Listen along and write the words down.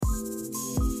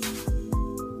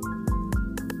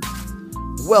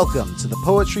Welcome to the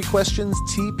Poetry Questions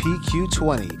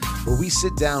TPQ20, where we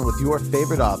sit down with your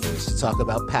favorite authors to talk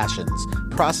about passions,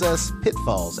 process,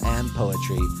 pitfalls, and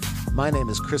poetry. My name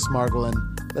is Chris Margolin.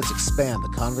 Let's expand the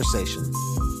conversation.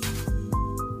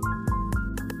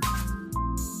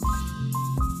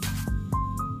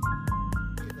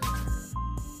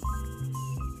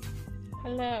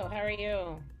 Hello, how are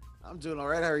you? I'm doing all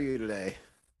right. How are you today?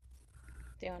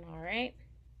 Doing all right.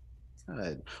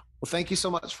 Good. Well, thank you so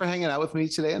much for hanging out with me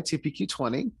today on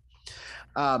TPQ20.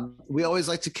 We always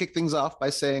like to kick things off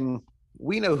by saying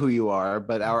we know who you are,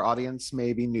 but our audience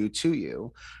may be new to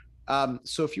you.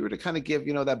 So if you were to kind of give,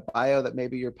 that bio that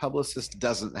maybe your publicist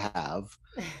doesn't have,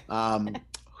 um,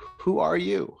 who are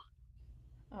you?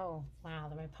 Oh,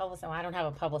 wow. My publicist. Oh, I don't have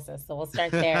a publicist, so we'll start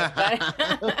there. But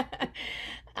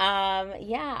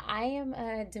yeah, I am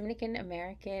a Dominican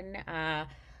American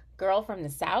girl from the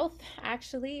South,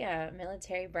 actually, a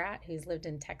military brat who's lived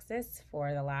in Texas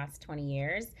for the last 20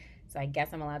 years. So I guess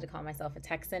I'm allowed to call myself a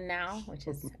Texan now, which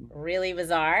is really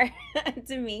bizarre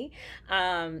to me.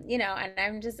 And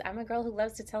I'm a girl who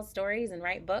loves to tell stories and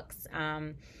write books.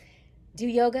 Do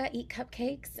yoga, eat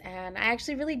cupcakes, and I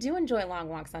actually really do enjoy long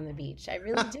walks on the beach. I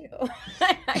really do.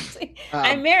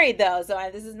 I'm um, married though, so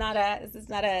this is not a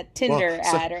well, Tinder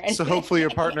so ad or so anything. hopefully your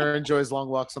partner enjoys long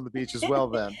walks on the beach as well.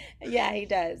 Then, Yeah, he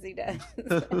does. He does.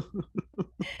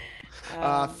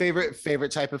 um,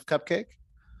 favorite type of cupcake?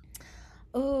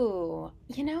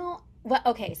 well,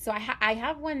 okay, so I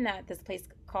have one that this place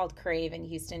called Crave in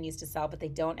Houston used to sell, but they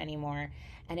don't anymore.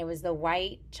 And it was the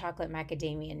white chocolate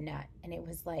macadamia nut, and it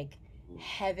was like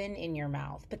heaven in your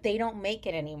mouth. But they don't make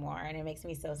it anymore, and it makes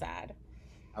me so sad.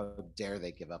 How dare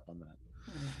they give up on that?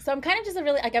 I don't know. So I'm kind of just a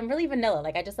really like I'm really vanilla.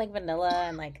 Like I just like vanilla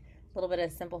and like a little bit of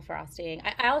simple frosting.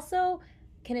 I also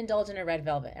can indulge in a red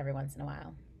velvet every once in a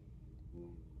while.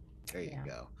 There you Yeah.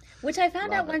 go. Which I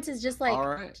found out Love it. once is just All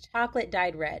like right. chocolate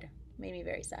dyed red. Made me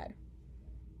very sad.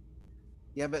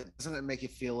 Yeah, but doesn't it make you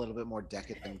feel a little bit more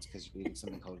decadent because you're eating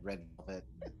something called red velvet?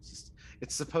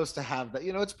 It's supposed to have that,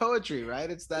 it's poetry, right?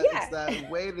 It's Yeah.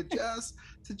 that way to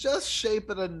just shape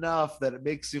it enough that it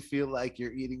makes you feel like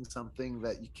you're eating something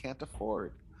that you can't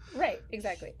afford. Right,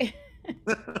 exactly.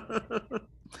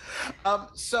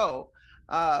 So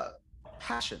uh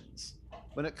passions.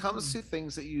 When it comes Mm, to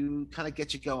things that you kind of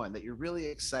get you going, that you're really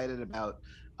excited about,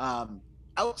 um,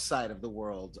 outside of the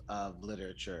world of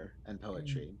literature and mm.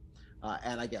 poetry,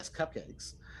 and I guess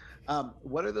cupcakes,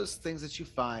 what are those things that you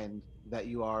find that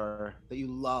you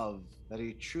love, that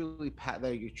you're truly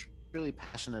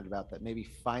passionate about, that maybe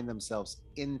find themselves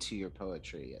into your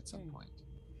poetry at some Mm. point?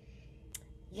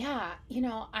 Yeah,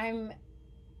 I'm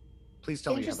Please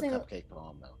tell me you have a interesting. cupcake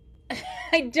poem though.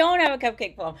 I don't have a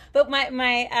cupcake poem, but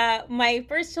my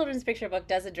first children's picture book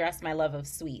does address my love of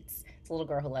sweets. It's a little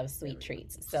girl who loves There sweet we go.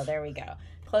 treats. So there we go.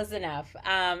 Close enough.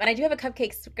 And I do have a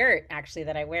cupcake skirt actually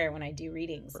that I wear when I do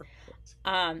readings.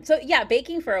 Perfect. So yeah,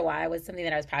 baking for a while was something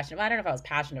that I was passionate about. I don't know if I was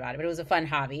passionate about it, but it was a fun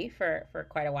hobby for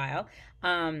quite a while.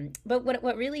 But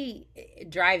what really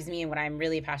drives me and what I'm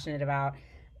really passionate about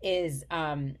is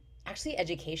actually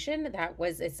education.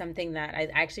 Is something that I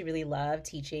actually really love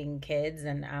teaching kids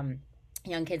and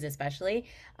young kids especially.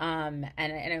 And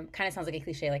it kind of sounds like a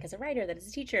cliche, like as a writer, that as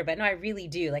a teacher, but no, I really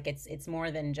do. Like it's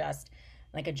more than just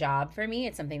like a job for me.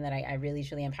 It's something that I really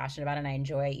truly am passionate about, and I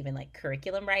enjoy even like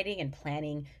curriculum writing and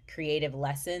planning creative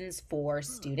lessons for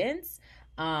students,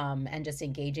 and just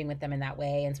engaging with them in that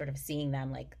way and sort of seeing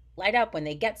them like light up when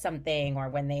they get something or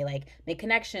when they like make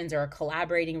connections or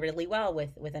collaborating really well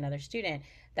with another student.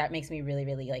 That makes me really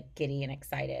really like giddy and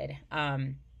excited.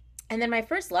 And then my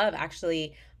first love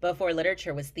actually before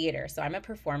literature was theater. So I'm a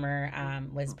performer,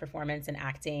 was performance and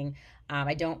acting.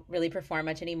 I don't really perform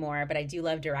much anymore, but I do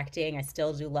love directing. I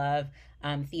still do love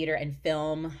theater and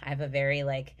film. I have a very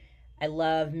like, I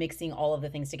love mixing all of the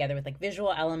things together with like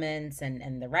visual elements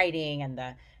and the writing and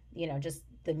just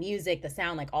the music, the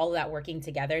sound, like all of that working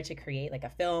together to create like a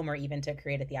film or even to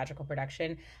create a theatrical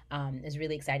production, is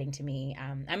really exciting to me.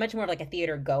 I'm much more of like a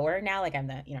theater goer now. Like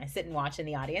I sit and watch in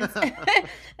the audience,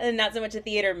 and not so much a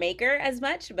theater maker as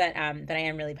much, but I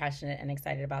am really passionate and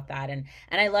excited about that. And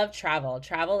I love travel.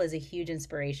 Travel is a huge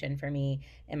inspiration for me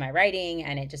in my writing,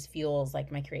 and it just fuels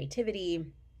like my creativity.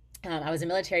 I was a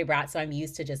military brat, so I'm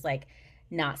used to just like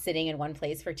not sitting in one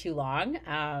place for too long.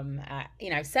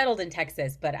 I've settled in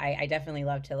Texas, but I definitely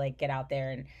love to like get out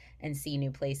there and see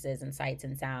new places and sights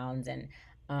and sounds. And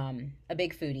a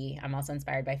big foodie. I'm also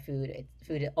inspired by food.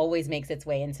 Food always makes its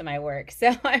way into my work,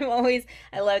 so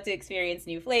I love to experience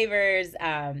new flavors,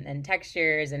 and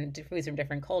textures and foods from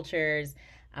different cultures.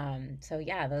 So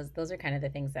yeah, those are kind of the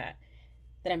things that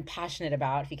that I'm passionate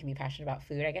about. If you can be passionate about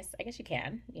food, I guess you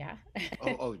can. Yeah.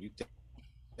 Oh, you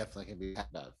definitely can be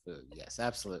about food. Yes,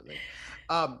 absolutely.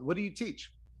 What do you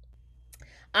teach?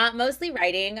 Mostly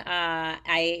writing.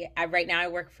 I right now I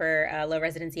work for a low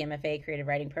residency MFA creative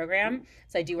writing program, Ooh,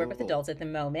 so I do work with cool. adults at the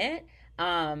moment.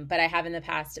 But I have in the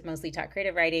past mostly taught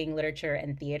creative writing, literature,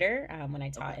 and theater when I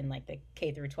taught Okay. in like the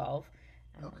K through 12.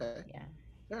 Okay. Yeah.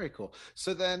 Very cool.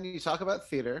 So then you talk about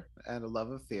theater and a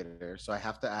love of theater. So I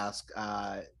have to ask,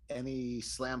 any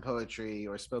slam poetry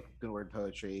or spoken word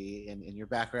poetry in your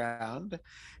background?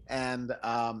 And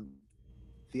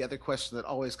the other question that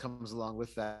always comes along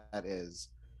with that is,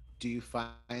 do you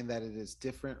find that it is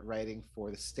different writing for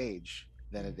the stage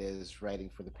than it is writing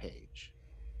for the page?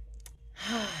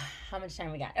 How much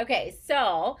time we got? Okay,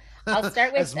 so I'll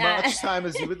start with As much time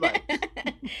as you would like.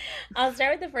 I'll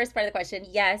start with the first part of the question.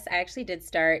 Yes, I actually did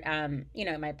start,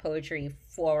 my poetry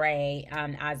foray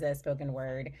as a spoken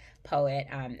word poet.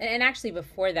 And actually,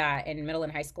 before that, in middle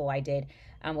and high school, I did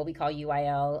what we call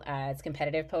UIL. It's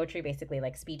competitive poetry, basically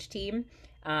like speech team.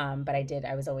 But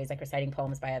I was always like reciting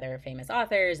poems by other famous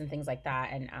authors and things like that,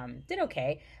 and did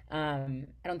okay. I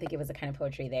don't think it was the kind of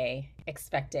poetry they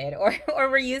expected or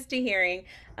were used to hearing,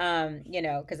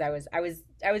 because I was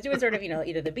doing sort of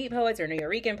either the beat poets or New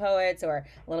Yorican poets or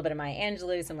a little bit of Maya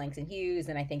Angelou, some Langston Hughes,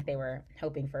 and I think they were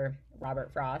hoping for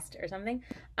Robert Frost or something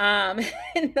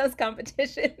in those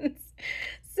competitions.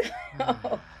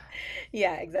 So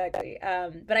yeah, exactly.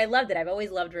 But I loved it. I've always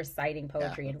loved reciting Yeah,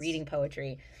 poetry and that's reading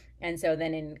poetry. And so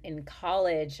then in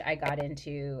college, I got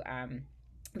into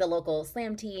the local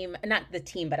slam team, not the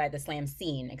team, but the slam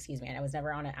scene, excuse me. And I was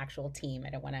never on an actual team. I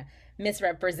don't want to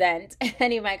misrepresent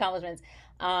any of my accomplishments.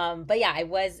 But yeah,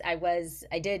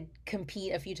 I did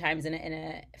compete a few times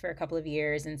for a couple of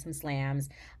years in some slams.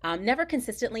 Never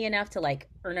consistently enough to like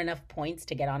earn enough points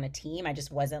to get on a team. I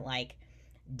just wasn't like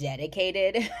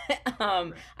dedicated.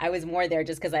 right. I was more there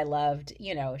just because I loved,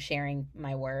 sharing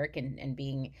my work and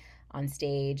being on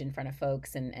stage in front of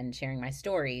folks and sharing my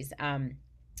stories.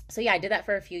 So yeah, I did that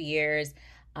for a few years.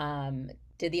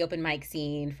 Did the open mic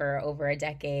scene for over a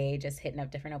decade, just hitting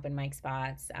up different open mic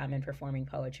spots and performing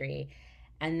poetry.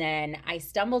 And then I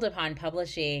stumbled upon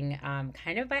publishing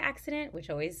kind of by accident, which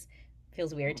always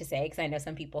feels weird Hmm. to say because I know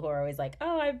some people who are always like,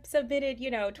 "Oh, I've submitted,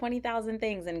 20,000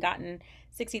 things and gotten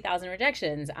 60,000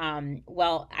 rejections."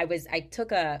 Well, I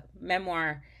took a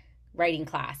memoir writing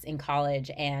class in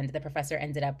college, and the professor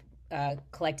ended up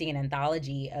collecting an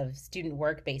anthology of student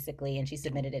work basically, and she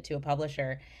submitted it to a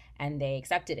publisher, and they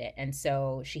accepted it. And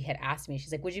so she had asked me,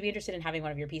 she's like, "Would you be interested in having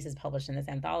one of your pieces published in this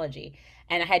anthology?"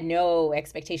 And I had no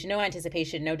expectation, no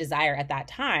anticipation, no desire at that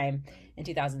time in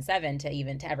 2007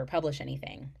 to ever publish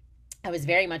anything. I was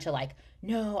very much a like,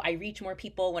 no, I reach more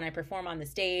people when I perform on the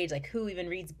stage. Like, who even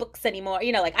reads books anymore?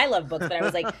 Like I love books, but I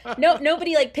was like, no,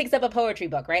 nobody like picks up a poetry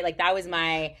book, right? Like that was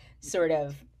my sort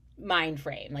of mind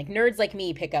frame. Like nerds like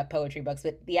me pick up poetry books,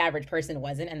 but the average person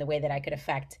wasn't. And the way that I could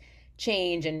affect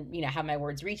change and have my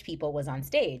words reach people was on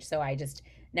stage. So I just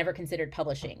never considered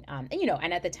publishing.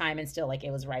 And at the time, and still like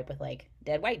it was ripe with like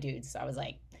dead white dudes. So I was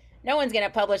like, no one's gonna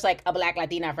publish like a black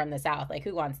Latina from the South. Like,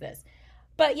 who wants this?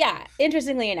 But yeah,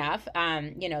 interestingly enough,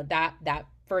 that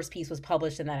first piece was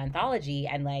published in that anthology,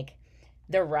 and like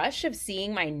the rush of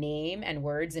seeing my name and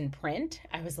words in print,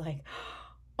 I was like,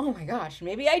 oh my gosh,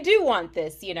 maybe I do want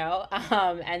this.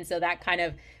 And so that kind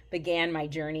of began my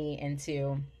journey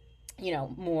into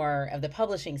more of the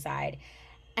publishing side.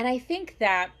 And I think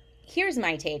that here's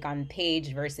my take on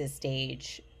page versus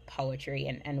stage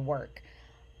poetry and work.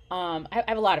 I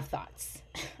have a lot of thoughts,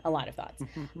 a lot of thoughts,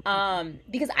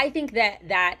 because I think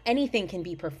that anything can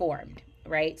be performed,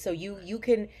 right? So you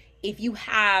can, if you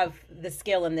have the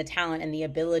skill and the talent and the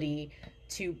ability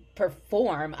to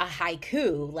perform a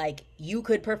haiku, like you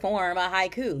could perform a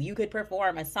haiku, you could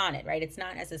perform a sonnet, right? It's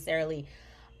not necessarily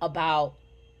about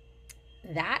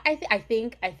that. I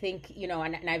think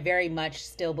and I very much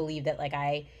still believe that like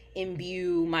I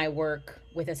imbue my work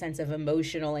with a sense of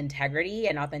emotional integrity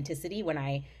and authenticity when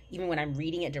I even when I'm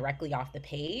reading it directly off the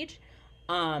page.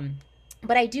 um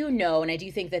but I do know, and I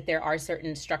do think that there are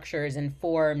certain structures and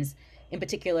forms in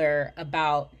particular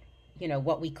about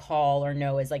what we call or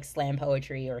know as like slam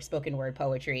poetry or spoken word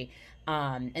poetry,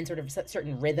 and sort of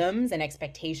certain rhythms and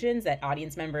expectations that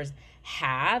audience members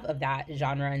have of that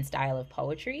genre and style of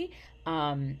poetry,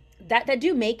 that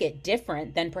do make it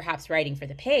different than perhaps writing for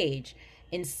the page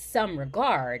in some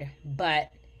regard.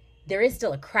 But there is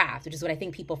still a craft, which is what I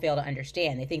think people fail to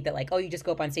understand. They think that like, oh, you just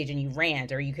go up on stage and you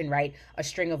rant, or you can write a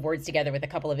string of words together with a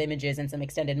couple of images and some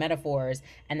extended metaphors,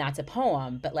 and that's a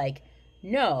poem. But like,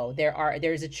 no,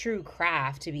 there's a true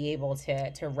craft to be able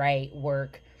to write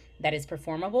work that is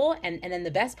performable, and then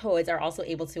the best poets are also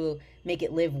able to make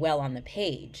it live well on the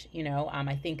page.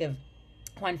 I think of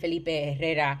Juan Felipe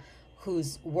Herrera,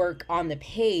 whose work on the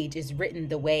page is written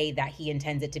the way that he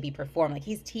intends it to be performed. Like,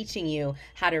 he's teaching you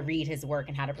how to read his work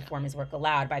and how to perform his work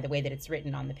aloud by the way that it's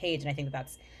written on the page. And I think that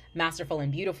that's masterful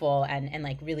and beautiful, and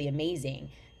like really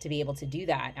amazing to be able to do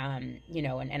that.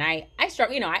 And I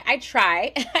struggle, I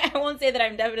try. I won't say that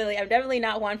I'm definitely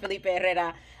not Juan Felipe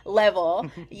Herrera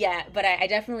level yet, but I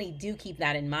definitely do keep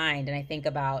that in mind. And I think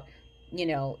about, you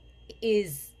know,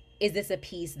 is this a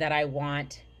piece that I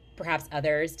want perhaps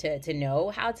others to know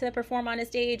how to perform on a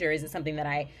stage, or is it something that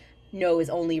I know is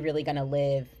only really going to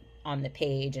live on the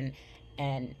page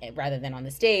and rather than on the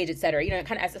stage, et cetera?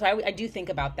 Kind of. So I do think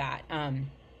about that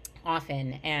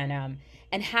often,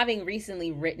 and having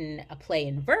recently written a play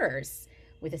in verse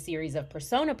with a series of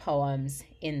persona poems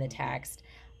in the text.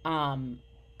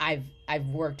 I've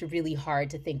worked really hard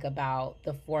to think about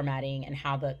the formatting and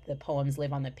how the poems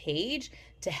live on the page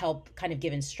to help kind of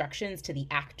give instructions to the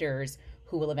actors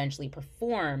who will eventually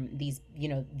perform these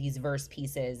verse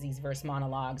pieces, these verse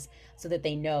monologues, so that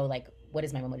they know, like, what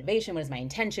is my motivation, what is my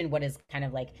intention, what is kind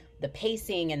of like the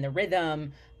pacing and the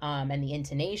rhythm, and the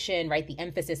intonation, right? The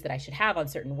emphasis that I should have on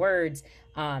certain words,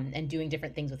 and doing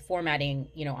different things with formatting,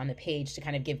 on the page to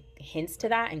kind of give hints to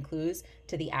that and clues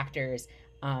to the actors,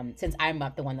 since I'm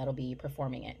not the one that'll be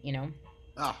performing it.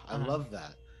 I love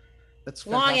that. That's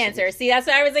long fantastic. answer. See, that's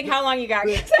why I was like, how long you got?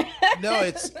 No,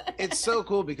 it's so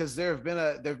cool, because there have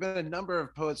been a number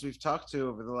of poets we've talked to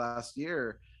over the last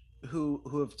year who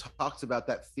have talked about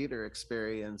that theater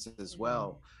experience as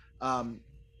well.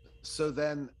 So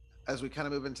then, as we kind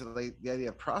of move into the idea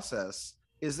of process,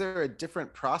 is there a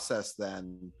different process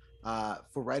then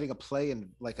for writing a play, and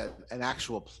like an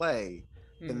actual play,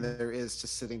 than there is to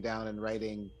sitting down and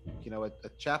writing, a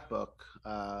chapbook,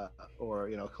 or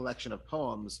a collection of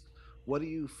poems? What do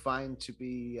you find to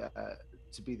be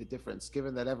the difference,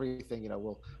 given that everything,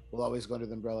 we'll always go under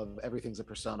the umbrella of everything's a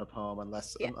persona poem,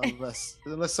 unless Yeah.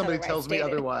 unless somebody tells me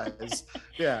otherwise?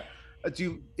 Yeah.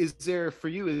 Is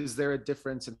there a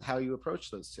difference in how you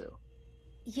approach those two?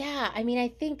 Yeah, I mean, I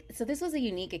think so. This was a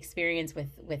unique experience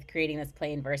with creating this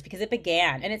play in verse, because it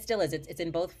began, and it still is. It's in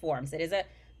both forms. It is a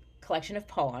collection of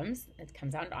poems. It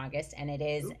comes out in August, and it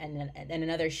is, and in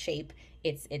another shape,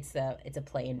 it's a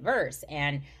play in verse.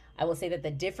 And I will say that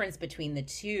the difference between the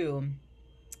two,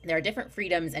 there are different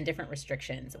freedoms and different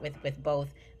restrictions with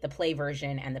both the play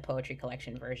version and the poetry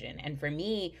collection version. And for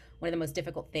me, one of the most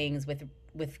difficult things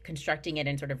with constructing it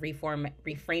and sort of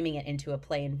reframing it into a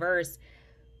play in verse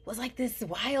was like this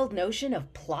wild notion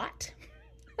of plot.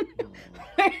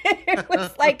 It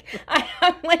was like,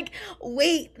 I'm like,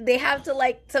 wait, they have to,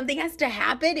 like, something has to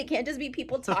happen. It can't just be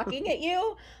people talking at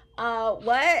you.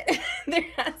 What? There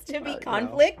has to be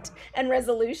conflict and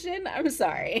resolution. I'm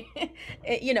sorry.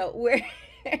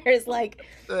 Where's like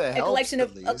a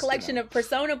collection of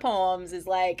persona poems is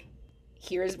like,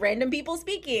 here's random people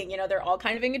speaking. They're all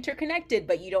kind of interconnected,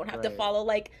 but you don't have to follow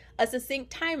like a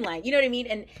succinct timeline. You know what I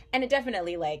mean? And it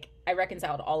definitely, like, I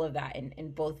reconciled all of that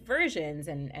in both versions,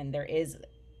 and there is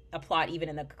a plot even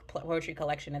in the poetry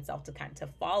collection itself to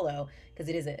follow, because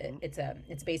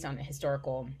it's based on a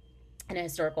historical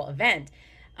event.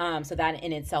 So that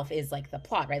in itself is like the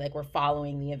plot, right? Like, we're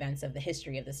following the events of the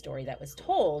history of the story that was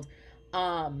told.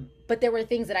 But there were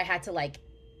things that I had to, like,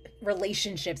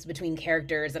 relationships between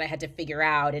characters that I had to figure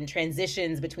out, and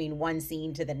transitions between one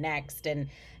scene to the next, and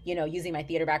using my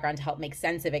theater background to help make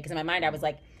sense of it, because in my mind I was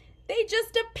like, they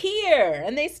just appear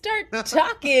and they start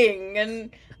talking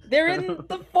and they're in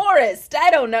the forest.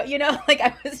 I don't know, like,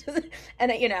 I was just,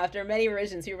 and after many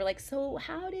revisions, we were like, so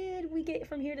how did we get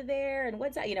from here to there, and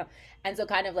what's that, and so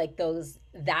kind of like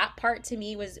that part to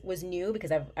me was new,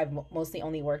 because I've mostly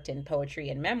only worked in poetry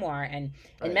and memoir, and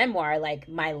in memoir, like,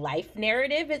 my life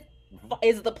narrative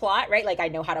is the plot, right? Like, I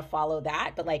know how to follow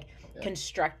that, but like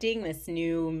constructing this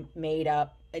new made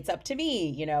up, it's up to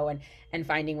me, and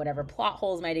finding whatever plot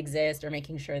holes might exist, or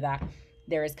making sure that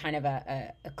there is kind of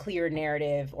a clear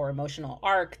narrative or emotional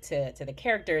arc to the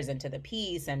characters and to the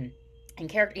piece, and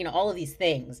character, all of these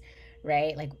things,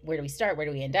 right? Like, where do we start? Where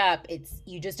do we end up?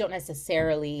 You just don't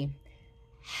necessarily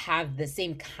have the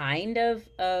same kind of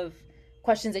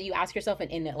questions that you ask yourself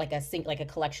in like a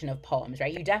collection of poems,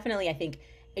 right? You definitely, I think,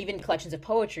 even collections of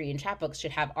poetry and chapbooks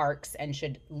should have arcs and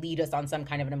should lead us on some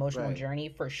kind of an emotional journey,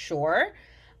 for sure.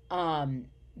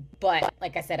 But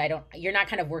like I said, you're not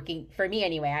kind of working, for me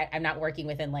anyway, I'm not working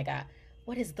within like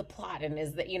what is the plot, and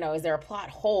is there a plot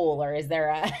hole, or is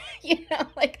there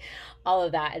like all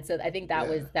of that. And so I think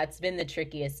that's been the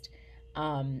trickiest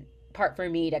part for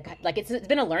me to like it's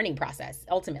been a learning process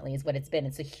ultimately is what it's been.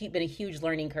 It's been a huge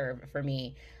learning curve for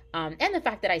me. And the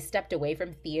fact that I stepped away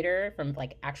from theater, from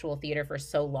like actual theater for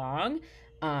so long,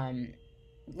 um,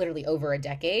 literally over a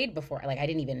decade before, like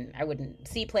I wouldn't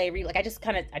see play read, like it just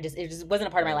wasn't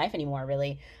a part of my Right. life anymore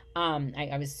really.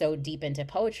 I was so deep into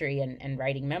poetry and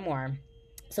writing memoir,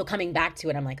 so coming back to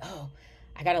it I'm like, oh,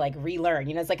 I gotta like relearn,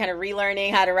 it's like kind of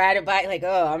relearning how to ride a bike, like,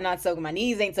 oh, I'm not so, my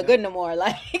knees ain't so Yeah. good no more,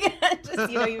 like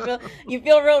just, you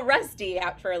feel real rusty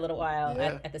out for a little while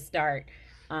Yeah. at the start.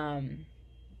 um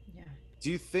yeah.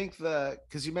 Do you think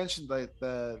because you mentioned like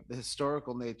the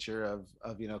historical nature of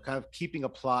kind of keeping a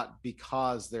plot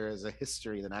because there is a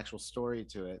history, an actual story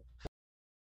to it,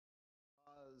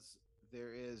 because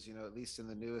there is, at least in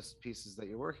the newest pieces that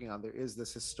you're working on, there is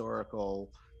this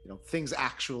historical, things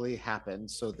actually happen,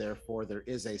 so therefore there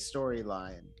is a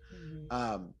storyline. Mhm.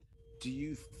 um do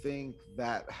you think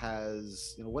that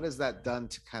has, what has that done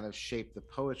to kind of shape the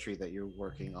poetry that you're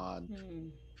working on?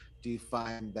 Mhm. Do you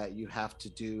find that you have to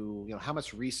do, how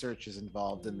much research is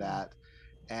involved in Mhm. that?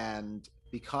 And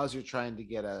because you're trying to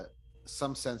get a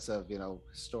some sense of,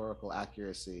 historical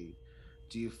accuracy,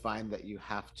 do you find that you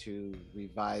have to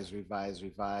revise to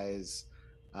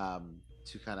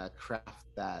kind of craft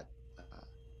that,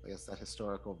 I guess, that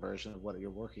historical version of what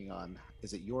you're working on?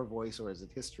 Is it your voice or is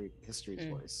it history's Mm.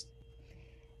 voice?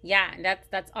 Yeah,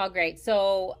 that's all great.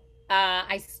 So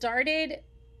I started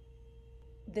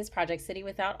this project, City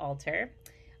Without Altar,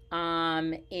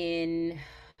 in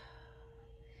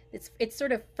it's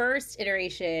sort of first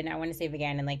iteration. I want to say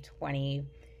began in like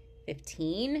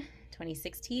 2015,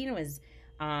 2016 was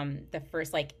the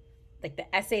first like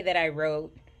the essay that I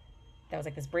wrote. That was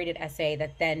like this braided essay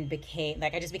that then became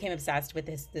like, I just became obsessed with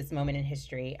this moment in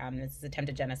history. This is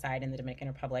attempted genocide in the Dominican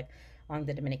Republic along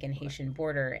the Dominican Right. Haitian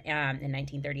border in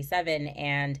 1937,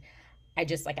 and I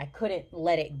just like I couldn't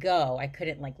let it go. I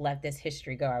couldn't like let this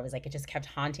history go. I was like, it just kept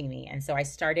haunting me, and so I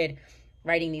started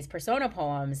writing these persona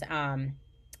poems.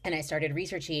 And I started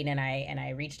researching, and I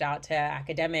reached out to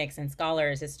academics and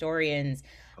scholars, historians.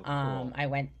 Oh, cool. I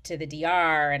went to the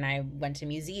DR and I went to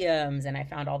museums and I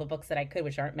found all the books that I could,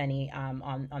 which aren't many,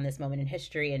 on this moment in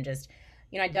history, and just,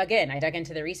 I dug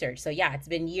into the research. So yeah, it's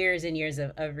been years and years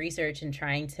of research and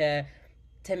trying to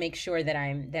make sure that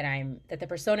the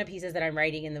persona pieces that I'm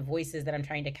writing and the voices that I'm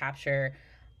trying to capture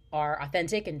are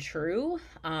authentic and true.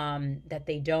 That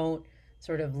they don't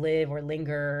sort of live or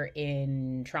linger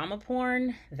in trauma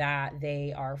porn. That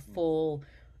they are full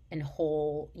and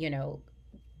whole,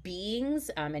 beings,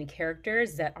 and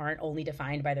characters that aren't only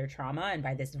defined by their trauma and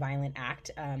by this violent act,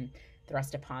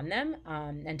 thrust upon them,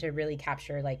 and to really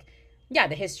capture, like, yeah,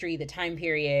 the history, the time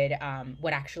period,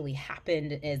 what actually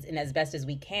happened is, and as best as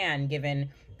we can,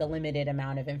 given the limited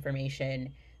amount of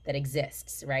information that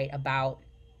exists, right, about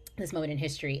this moment in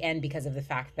history, and because of the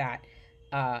fact that,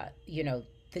 uh, you know,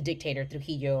 the dictator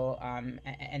Trujillo,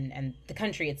 and the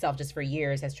country itself, just for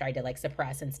years, has tried to like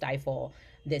suppress and stifle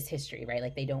this history, right?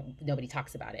 Like nobody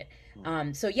talks about it.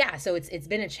 So yeah, so it's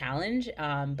been a challenge,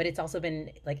 but it's also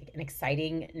been like an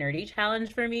exciting, nerdy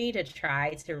challenge for me to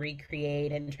try to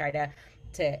recreate and try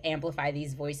to amplify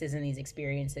these voices and these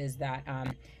experiences that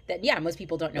yeah, most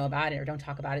people don't know about it or don't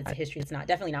talk about it. It's a history that's not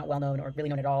definitely not well known or really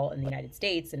known at all in the United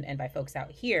States, and by folks out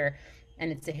here,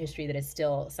 and it's a history that is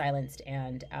still silenced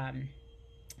and,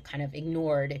 kind of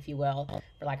ignored, if you will,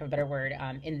 for lack of a better word,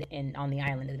 in on the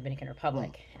island of the Dominican Hmm.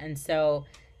 Republic. And so,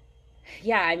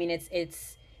 yeah, I mean, and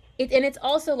it's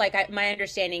also like, my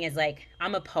understanding is like,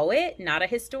 I'm a poet, not a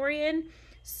historian,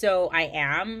 so I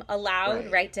am allowed,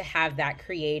 Right. right, to have that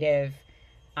creative,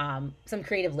 some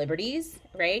creative liberties,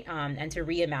 right, and to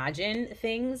reimagine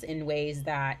things in ways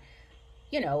that,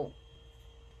 you know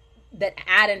that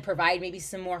add and provide maybe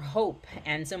some more hope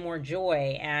and some more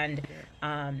joy and,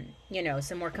 Yeah.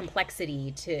 some more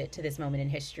complexity to this moment in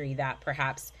history that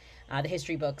perhaps, the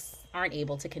history books aren't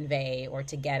able to convey or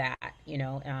to get at,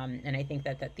 and I think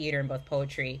that theater and both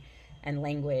poetry and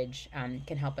language,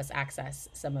 can help us access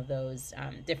some of those,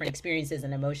 different experiences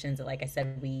and emotions that, like I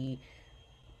said, we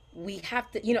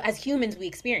have to, as humans, we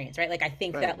experience, right? Like, I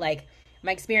think Right. that, like,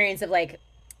 my experience of, like,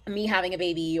 me having a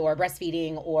baby or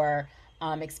breastfeeding or,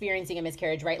 experiencing a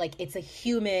miscarriage, right? Like, it's a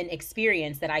human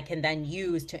experience that I can then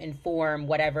use to inform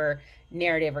whatever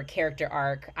narrative or character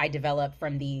arc I develop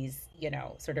from these,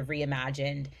 sort of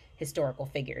reimagined historical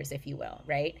figures, if you will,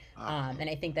 right? Uh-huh.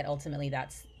 And I think that ultimately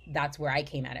that's where I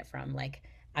came at it from, like,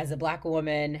 as a Black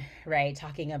woman, right,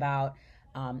 talking about,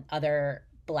 other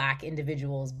Black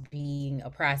individuals being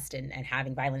oppressed and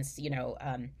having violence,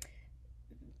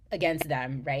 against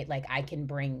them, right? Like I can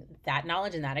bring that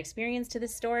knowledge and that experience to the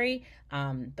story,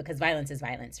 because violence is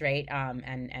violence, right?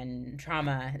 And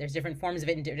trauma. There's different forms of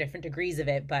it and different degrees of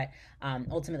it, but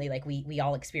ultimately, like we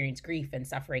all experience grief and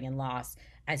suffering and loss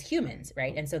as humans,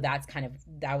 right? And so that's kind of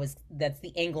that's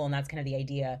the angle, and that's kind of the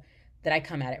idea that I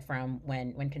come at it from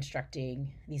when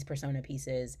constructing these persona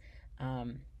pieces,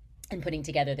 um, and putting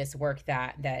together this work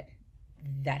that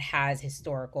has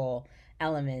historical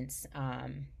elements,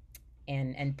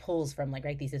 and pulls from like,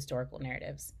 right, these historical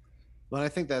narratives. Well, I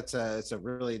think that's it's a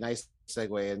really nice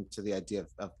segue into the idea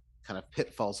of kind of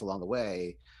pitfalls along the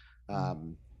way.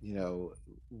 You know,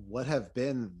 what have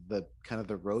been the kind of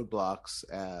the roadblocks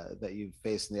that you've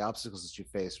faced and the obstacles that you've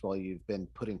faced while you've been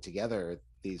putting together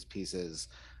these pieces,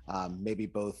 maybe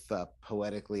both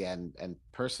poetically and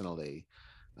personally?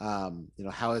 You know,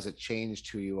 how has it changed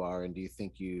who you are, and do you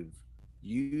think you've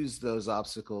used those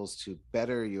obstacles to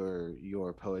better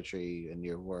your poetry and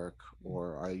your work,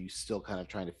 or are you still kind of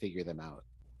trying to figure them out?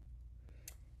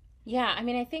 Yeah, I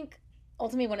mean, I think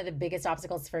ultimately one of the biggest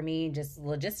obstacles for me, just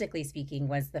logistically speaking,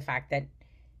 was the fact that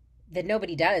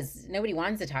nobody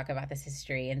wants to talk about this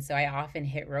history, and so I often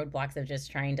hit roadblocks of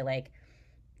just trying to, like,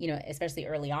 especially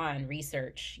early on,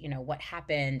 research, what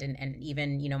happened, and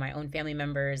even, my own family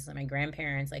members, my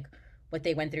grandparents, like what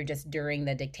they went through just during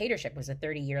the dictatorship. It was a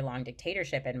 30-year long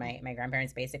dictatorship, and my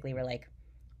grandparents basically were like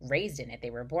raised in it.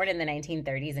 They were born in the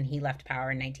 1930s, and he left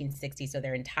power in 1960. So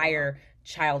their Wow. entire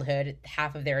childhood,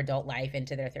 half of their adult life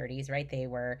into their 30s, right? They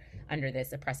were under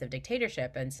this oppressive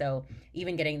dictatorship. And so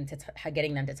even getting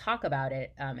them to talk about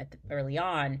it, early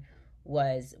on,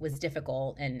 was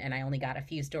difficult, and I only got a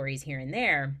few stories here and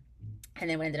there. And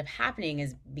then what ended up happening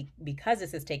is, because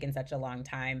this has taken such a long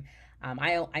time,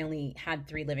 I only had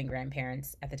three living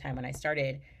grandparents at the time when I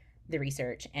started the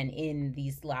research, and in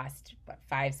these last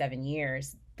 5-7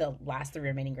 years, the last three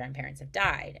remaining grandparents have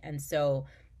died. And so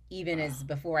even Wow. as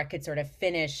before I could sort of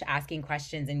finish asking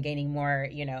questions and gaining more,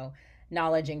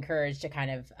 knowledge and courage to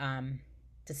kind of,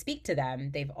 to speak to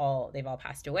them, they've all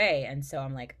passed away. And so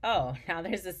I'm like, oh, now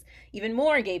there's this even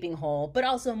more gaping hole, but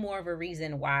also more of a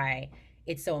reason why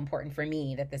it's so important for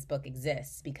me that this book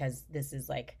exists, because this is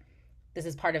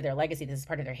part of their legacy, this is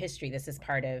part of their history, this is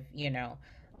part of,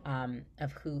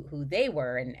 of who they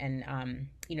were,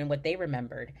 and what they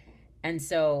remembered. And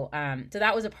so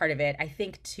that was a part of it. I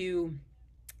think too,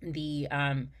 the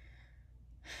uh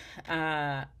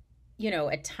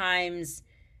at times,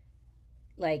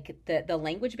 like the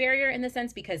language barrier, in the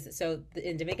sense, because so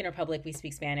in Dominican Republic we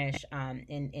speak Spanish,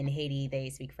 in Haiti they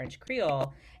speak French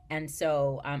Creole, and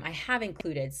so I have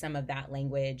included some of that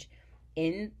language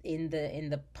in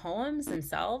the poems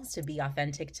themselves to be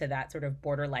authentic to that sort of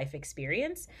border life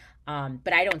experience.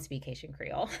 But I don't speak Haitian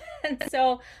Creole, and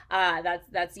so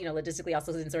that's logistically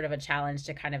also in sort of a challenge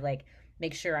to kind of like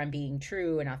make sure I'm being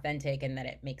true and authentic, and that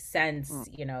it makes Hmm. sense,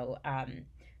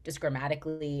 just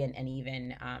grammatically, and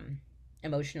even,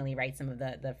 emotionally, right, some of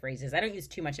the phrases. I don't use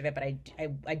too much of it, but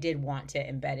I did want to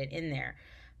embed it in there.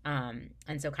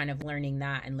 And so kind of learning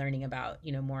that, and learning about,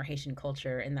 more Haitian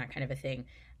culture and that kind of a thing,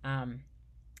 um,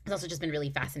 it's also just been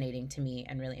really fascinating to me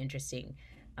and really interesting.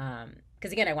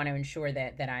 Because again, I want to ensure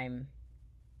that I'm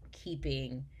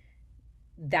keeping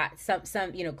that some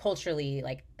culturally,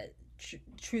 like,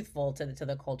 truthful to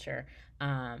the culture,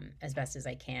 as best as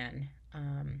I can.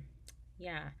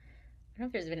 Yeah. I don't know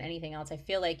if there's been anything else. I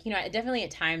feel like, definitely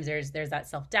at times there's that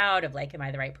self doubt of like, am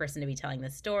I the right person to be telling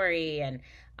this story? And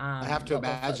I have to what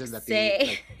will imagine folks that the say?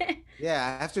 like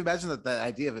yeah, I have to imagine that the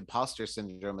idea of imposter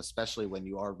syndrome, especially when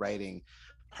you are writing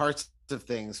parts of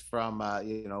things from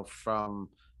from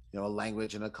a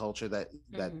language and a culture that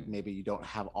Hmm. maybe you don't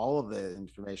have all of the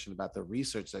information about, the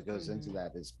research that goes into Hmm.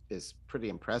 that is pretty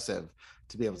impressive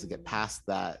to be able to get Hmm. past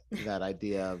that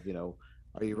idea of,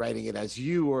 are you writing it as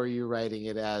you, or are you writing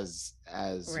it as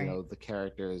Right. the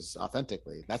characters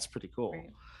authentically? That's pretty cool.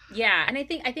 Right. Yeah, and I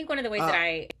think one of the ways that uh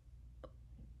I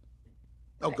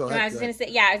oh, go no, I ahead, was go just gonna ahead. say,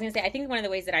 yeah, I was gonna say, I think one of the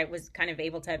ways that I was kind of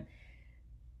able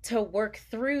to work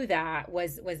through that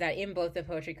was that in both the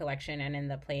poetry collection and in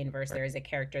the play and verse, there is a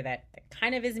character that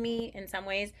kind of is me in some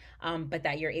ways, but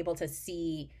that you're able to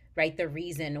see, right, the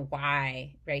reason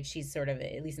why, right, she's sort of,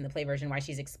 at least in the play version, why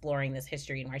she's exploring this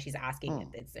history, and why she's asking, Hmm.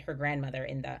 it's her grandmother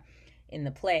in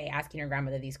the play, asking her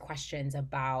grandmother these questions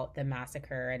about the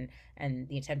massacre and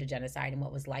the attempted genocide, and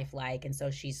what was life like. And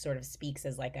so she sort of speaks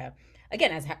as like a,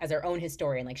 again, as her own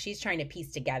historian, like she's trying to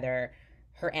piece together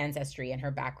her ancestry and her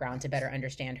background to better Nice.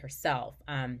 understand herself.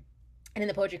 And in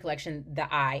the poetry collection,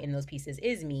 the I in those pieces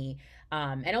is me.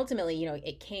 And ultimately,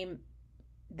 it came,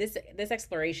 this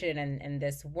exploration and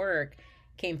this work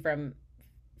came from,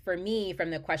 for me,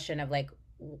 from the question of like,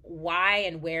 why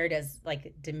and where does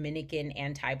like Dominican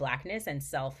anti-blackness and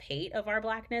self-hate of our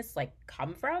blackness like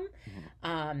come from?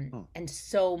 And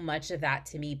so much of that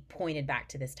to me pointed back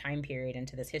to this time period and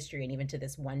to this history, and even to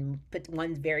this one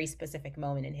very specific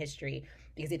moment in history,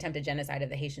 because the attempted genocide of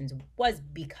the Haitians was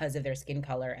because of their skin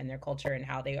color and their culture and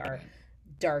how they are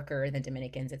darker than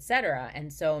Dominicans, etc.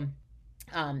 And so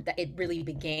that it really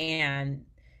began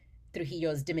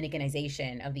Trujillo's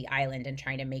Dominicanization of the island and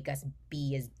trying to make us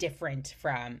be as different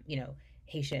from,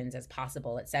 Haitians as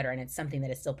possible, et cetera. And it's something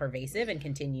that is still pervasive and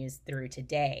continues through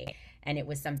today. And it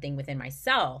was something within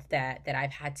myself that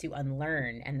I've had to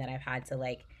unlearn, and that I've had to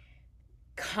like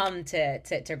come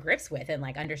to grips with, and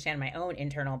like understand my own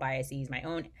internal biases, my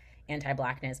own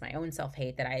anti-blackness, my own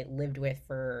self-hate that I lived with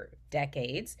for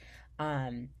decades.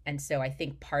 And so I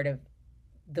think part of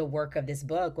the work of this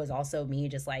book was also me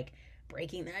just like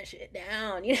breaking that shit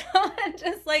down, and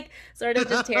just like sort of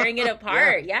just tearing it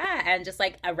apart. Yeah. And just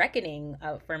like a reckoning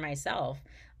for myself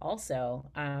also.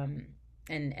 And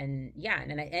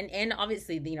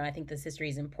obviously, I think this history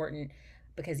is important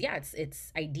because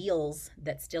it's ideals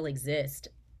that still exist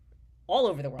all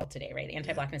over the world today, right?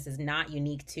 Anti-blackness is not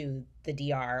unique to the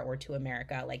DR or to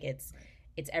America. Like it's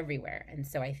everywhere. And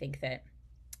so I think that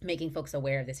making folks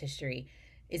aware of this history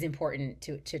is important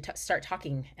to start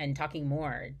talking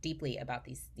more deeply about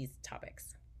these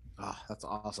topics. Oh, that's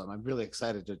awesome. I'm really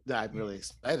excited for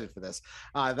this.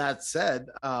 That said,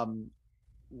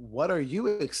 what are you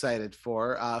excited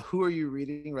for? Who are you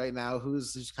reading right now?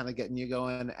 Who's just kind of getting you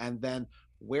going? And then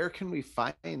where can we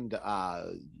find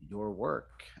your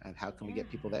work, and how can we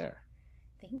get people there?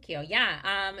 Thank you.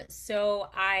 Yeah. So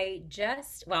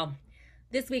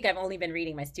this week I've only been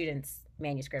reading my students'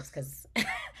 manuscripts because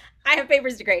I have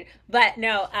papers to grade. But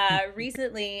no,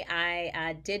 recently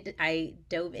I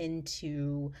dove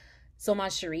into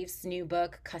Solmaz Sharif's new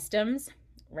book, Customs.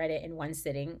 Read it in one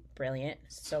sitting. Brilliant.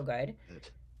 So good.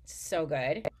 So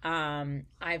good.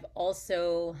 I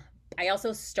also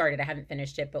started, I haven't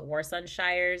finished it, but Warsan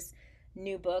Shire's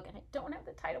new book, and I don't have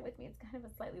the title with me. It's kind of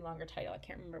a slightly longer title. I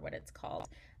can't remember what it's called.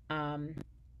 I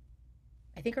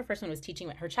think her first one was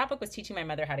her chapbook was Teaching My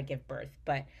Mother How to Give Birth,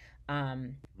 but I'll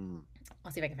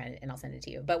see if I can find it and I'll send it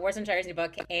to you. But Warsan Shire's new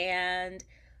book, and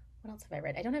what else have I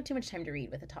read? I don't have too much time to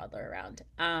read with a toddler around,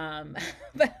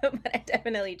 but I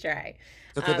definitely try.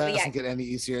 So that doesn't get any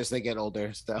easier as they get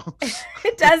older. So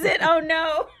does it? Oh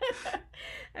no!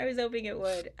 I was hoping it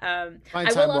would. Find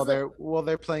time while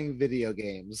they're playing video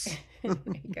games. There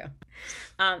you go.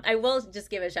 I will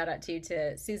just give a shout out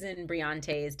to Susan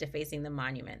Briante's Defacing the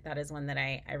Monument. That is one that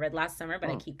I read last summer, but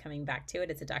I keep coming back to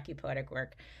it. It's a docupoetic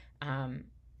work, and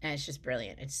it's just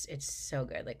brilliant. It's so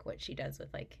good, like what she does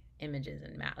with like images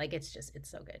and math. Like it's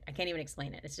so good. I can't even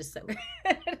explain it. It's just so good.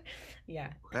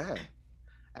 Yeah. Okay.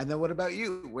 And then what about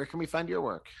you? Where can we find your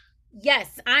work?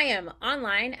 Yes, I am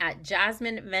online at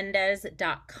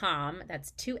jasminemendez.com.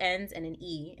 That's 2 N's and an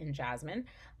E in Jasmine.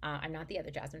 I'm not the other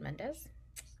Jasmine Mendez.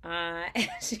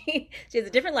 She has a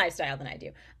different lifestyle than I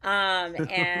do.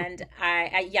 And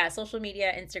I social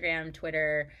media, Instagram,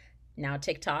 Twitter, now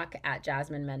TikTok at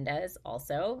Jasmine Mendez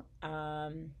also.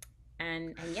 And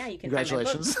yeah, you can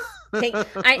Congratulations. Find my book.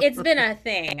 It's been a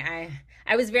thing. I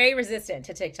was very resistant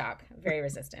to TikTok, very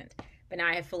resistant. But now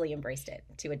I have fully embraced it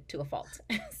to a fault.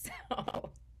 So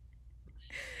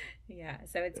yeah,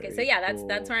 so it's good. So yeah,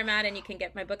 that's where I'm at, and you can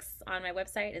get my books on my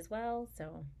website as well.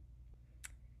 So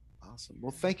awesome.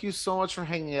 Well, thank you so much for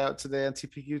hanging out today on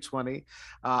TPQ 20.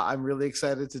 I'm really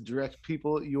excited to direct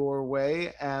people your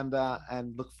way, and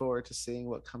look forward to seeing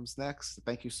what comes next.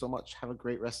 Thank you so much. Have a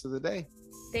great rest of the day.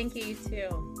 Thank you, you too.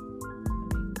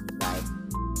 Bye.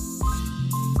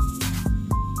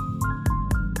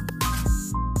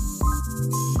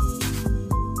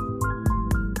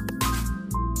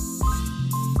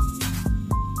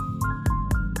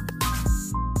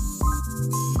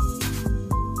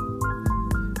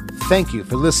 Thank you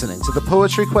for listening to the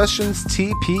Poetry Questions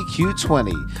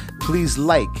TPQ20. Please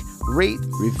like, rate,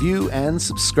 review, and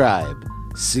subscribe.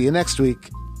 See you next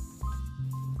week.